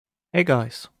Hey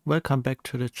guys, welcome back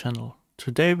to the channel.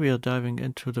 Today we are diving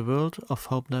into the world of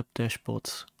Homelab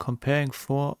dashboards, comparing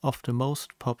four of the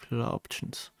most popular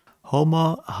options: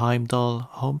 Homer, Heimdall,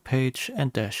 Homepage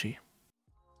and Dashy.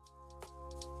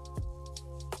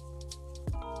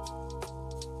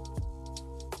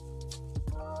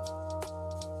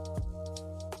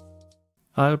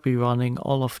 I'll be running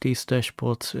all of these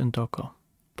dashboards in Docker,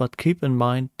 but keep in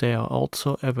mind they are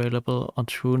also available on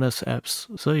TrueNAS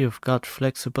apps, so you've got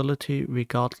flexibility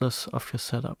regardless of your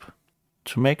setup.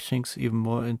 To make things even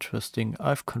more interesting,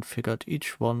 I've configured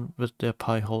each one with their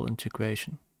Pi-hole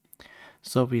integration,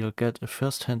 so we'll get a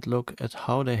first-hand look at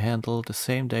how they handle the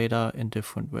same data in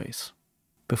different ways.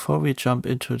 Before we jump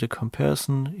into the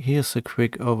comparison, here's a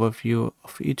quick overview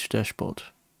of each dashboard.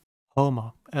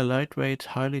 Homer, a lightweight,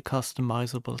 highly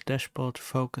customizable dashboard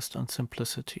focused on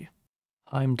simplicity.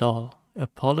 Heimdall, a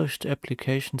polished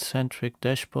application-centric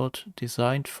dashboard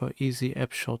designed for easy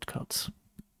app shortcuts.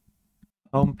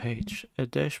 Homepage, a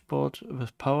dashboard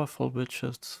with powerful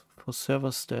widgets for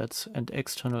server stats and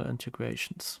external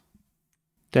integrations.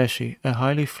 Dashy, a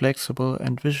highly flexible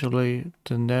and visually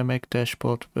dynamic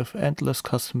dashboard with endless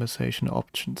customization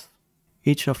options.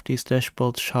 Each of these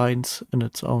dashboards shines in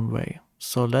its own way,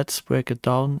 so let's break it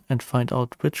down and find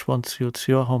out which one suits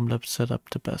your Homelab setup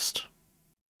the best.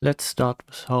 Let's start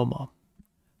with Homer.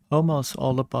 Homer is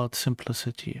all about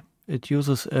simplicity. It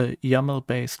uses a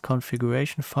YAML-based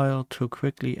configuration file to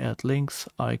quickly add links,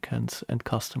 icons, and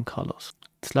custom colors.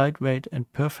 It's lightweight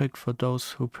and perfect for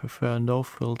those who prefer a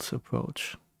no-frills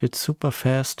approach. It's super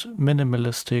fast,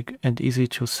 minimalistic, and easy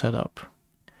to set up.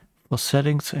 For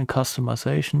settings and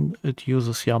customization, it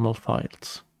uses YAML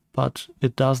files, but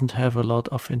it doesn't have a lot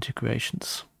of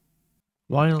integrations.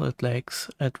 While it lacks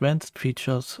advanced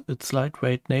features, its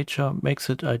lightweight nature makes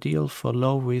it ideal for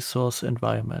low-resource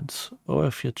environments, or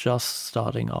if you're just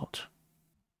starting out.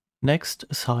 Next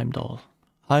is Heimdall.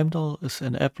 Heimdall is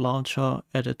an app launcher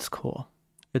at its core.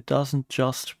 It doesn't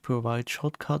just provide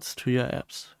shortcuts to your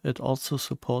apps, it also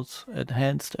supports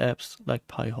enhanced apps like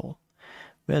Pi-hole,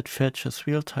 where it fetches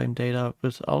real-time data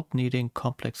without needing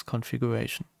complex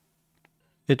configuration.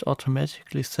 It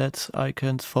automatically sets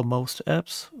icons for most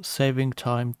apps, saving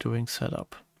time during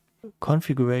setup.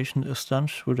 Configuration is done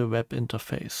through the web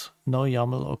interface, no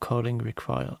YAML or coding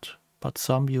required, but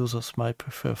some users might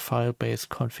prefer file-based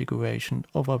configuration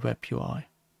over web UI.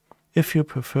 If you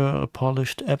prefer a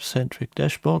polished app-centric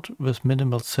dashboard with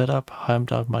minimal setup,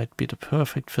 Heimdall might be the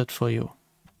perfect fit for you.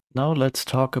 Now let's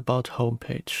talk about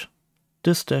Homepage.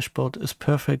 This dashboard is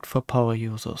perfect for power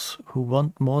users who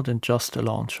want more than just a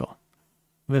launcher.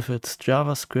 With its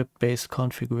JavaScript-based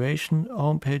configuration,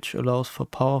 Homepage allows for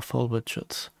powerful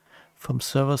widgets, from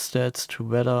server stats to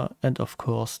weather and of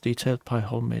course detailed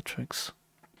Pi-hole metrics.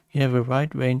 You have a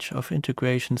wide range of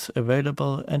integrations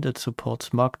available and it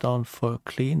supports Markdown for a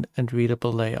clean and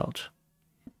readable layout.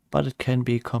 But it can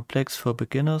be complex for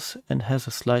beginners and has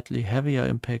a slightly heavier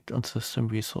impact on system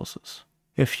resources.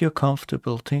 If you're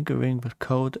comfortable tinkering with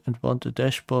code and want a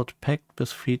dashboard packed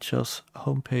with features,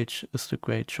 Homepage is the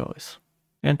great choice.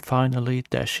 And finally,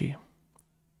 Dashy.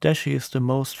 Dashy is the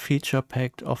most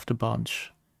feature-packed of the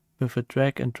bunch, with a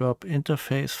drag-and-drop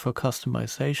interface for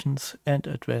customizations and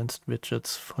advanced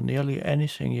widgets for nearly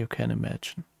anything you can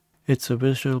imagine. It's a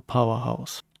visual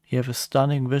powerhouse. You have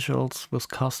stunning visuals with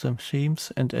custom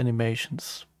themes and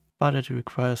animations, but it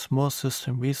requires more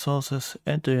system resources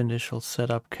and the initial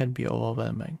setup can be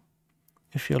overwhelming.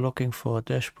 If you're looking for a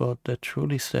dashboard that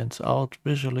truly stands out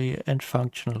visually and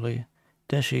functionally,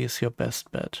 Dashy is your best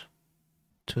bet.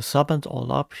 To sum it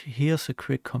all up, here's a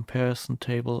quick comparison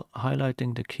table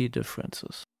highlighting the key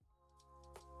differences.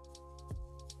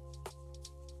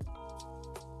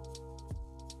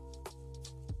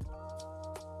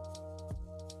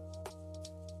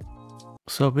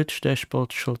 So which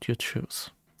dashboard should you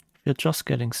choose? If you're just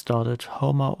getting started,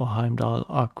 Homer or Heimdall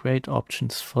are great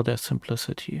options for their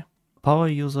simplicity. Power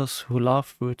users who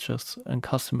love widgets and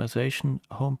customization,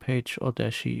 Homepage or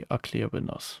Dashy are clear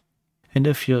winners. And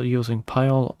if you're using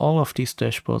Pi-hole, all of these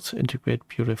dashboards integrate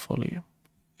beautifully.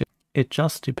 It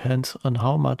just depends on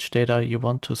how much data you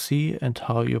want to see and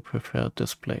how you prefer it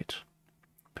displayed.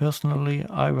 Personally,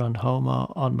 I run Homer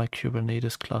on my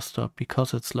Kubernetes cluster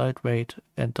because it's lightweight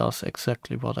and does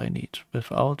exactly what I need,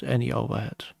 without any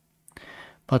overhead.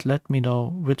 But let me know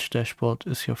which dashboard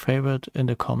is your favorite in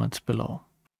the comments below.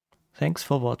 Thanks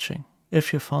for watching.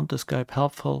 If you found this guide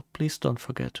helpful, please don't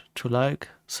forget to like,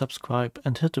 subscribe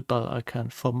and hit the bell icon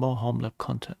for more Homelab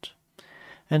content.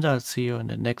 And I'll see you in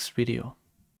the next video.